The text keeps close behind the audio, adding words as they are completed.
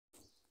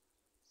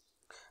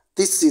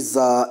This is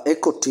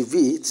Echo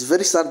TV. It's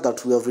very sad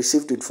that we have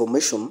received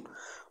information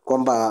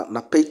kwamba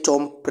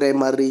Napeitom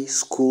Primary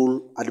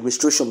School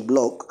Administration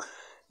Block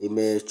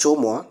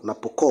imechomwa na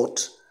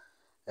Pokot.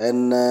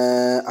 And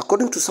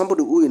according to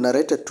somebody who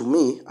narrated to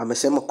me,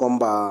 amesema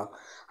kwamba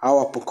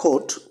hawa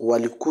Pokot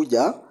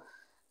walikuja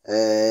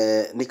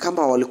ni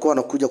kama walikuwa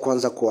wanakuja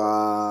kwanza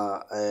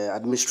kwa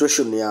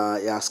administration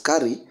ya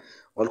askari.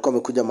 Walikuwa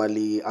wamekuja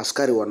mali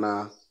askari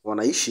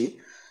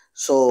wanaishi.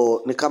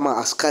 So ni kama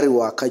askari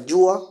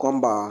wakajua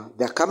kwamba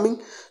they are coming,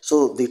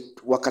 so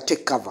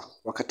wakatake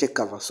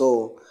cover.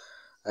 So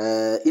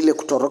ile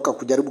kutoroka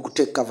kujaribu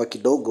kutake cover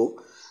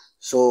kidogo.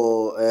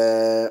 So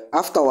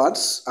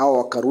afterwards hao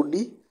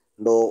wakarudi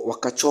ndo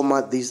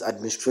wakachoma this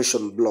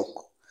administration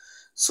block.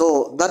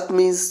 So that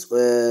means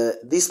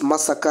this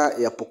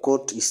massacre ya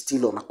Pokot is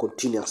still on a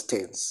continuous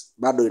stance.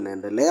 Bado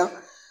inaendelea.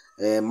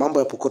 Mambo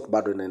ya Pokot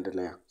bado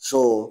inaendelea.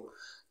 So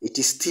it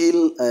is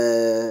still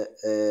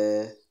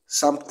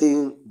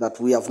something that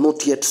we have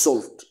not yet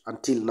solved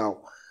until now.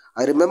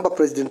 I remember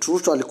President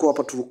Ruto alikuwa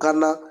hapa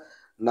Turkana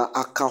na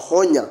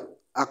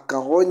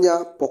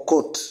akahonya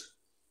Pokot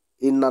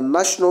in a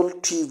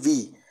national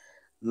TV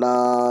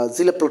na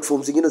zile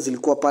platforms zingine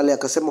zilikuwa pale,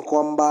 akasema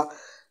kwamba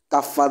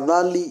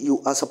tafadhali,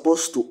 you are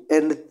supposed to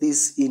end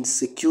this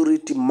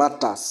insecurity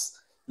matters.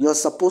 You are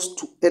supposed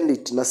to end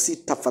it, na si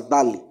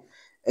tafadhali.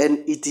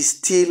 And it is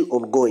still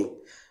ongoing.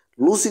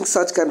 Losing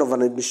such kind of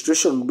an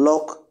administration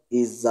block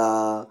is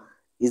a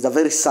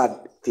very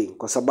sad thing,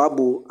 kwa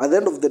sababu at the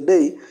end of the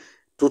day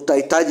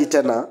tutahitaji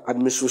tena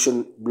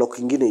administration block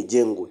ingine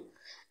ijengwe.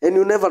 And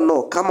you never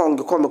know, kama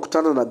ungekuwa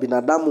umekutana na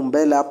binadamu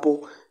mbele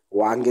hapo,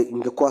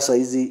 ingekuwa saa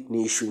hizi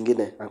ni issue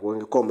ingine,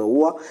 wangekuwa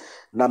wameua.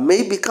 Na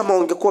maybe kama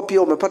ungekuwa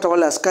pia umepata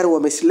wale askari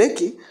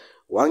wamesileki,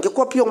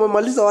 wangekuwa pia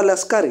umemaliza wale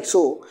askari.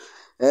 So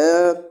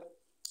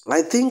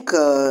I think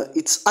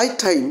it's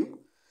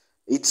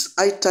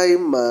high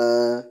time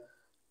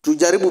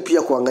tujaribu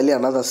pia kuangalia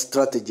another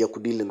strategy ya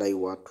kudili na hii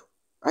watu.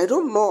 I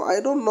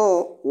don't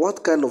know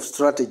what kind of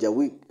strategy are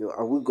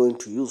we going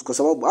to use, kwa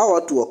sababu hao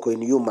watu wako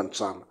inhuman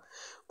sana.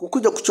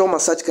 Kukuja kuchoma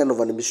such kind of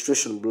an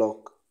administration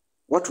block,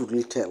 what will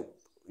it help?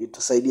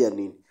 Itasaidia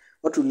nini?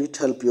 What will it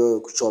help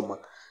you kuchoma?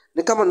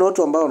 Ni kama ni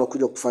watu ambao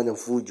wanakuja kufanya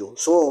fujo.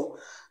 So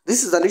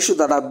this is an issue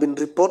that have been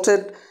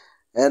reported,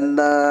 and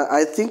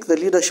I think the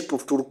leadership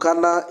of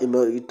Turkana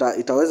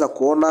itaweza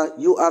kuona.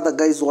 You other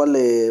guys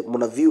wale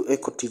muna view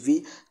Echo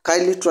TV,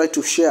 kindly try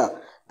to share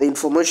the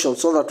information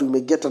so that we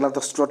may get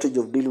another strategy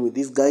of dealing with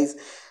these guys.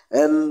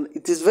 And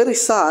it is very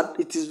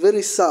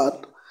sad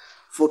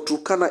for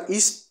Turkana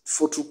East,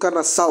 for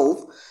Turkana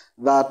South,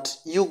 that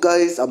you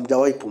guys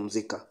amjawai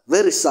pumzika.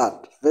 Very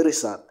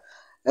sad.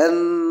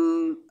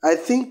 And I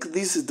think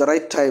this is the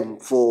right time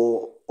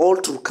for all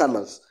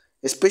Turkanas,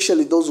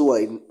 especially those who are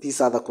in these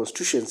other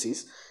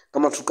constituencies,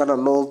 kama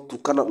Turkana North,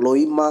 Turkana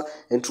Loima,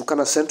 and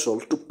Turkana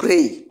Central, to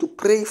pray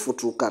for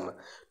Turkana,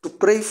 to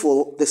pray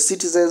for the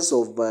citizens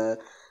of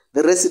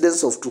the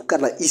residents of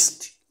Turkana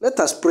East. Let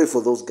us pray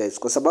for those guys,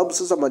 kwa sababu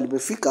sasa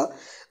malimefika,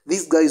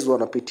 these guys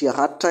wanapitia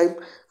hard time.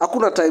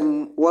 Hakuna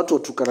time watu wa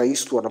Turkana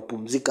East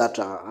wanapumzika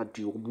hata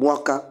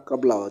mwaka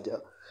kabla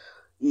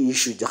hii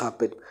issue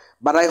happen.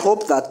 But I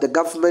hope that the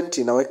government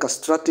inaweka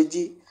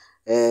strategy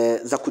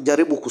za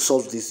kujaribu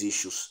kusolve these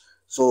issues.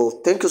 So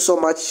thank you so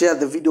much. Share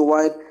the video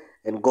wide,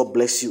 and God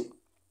bless you.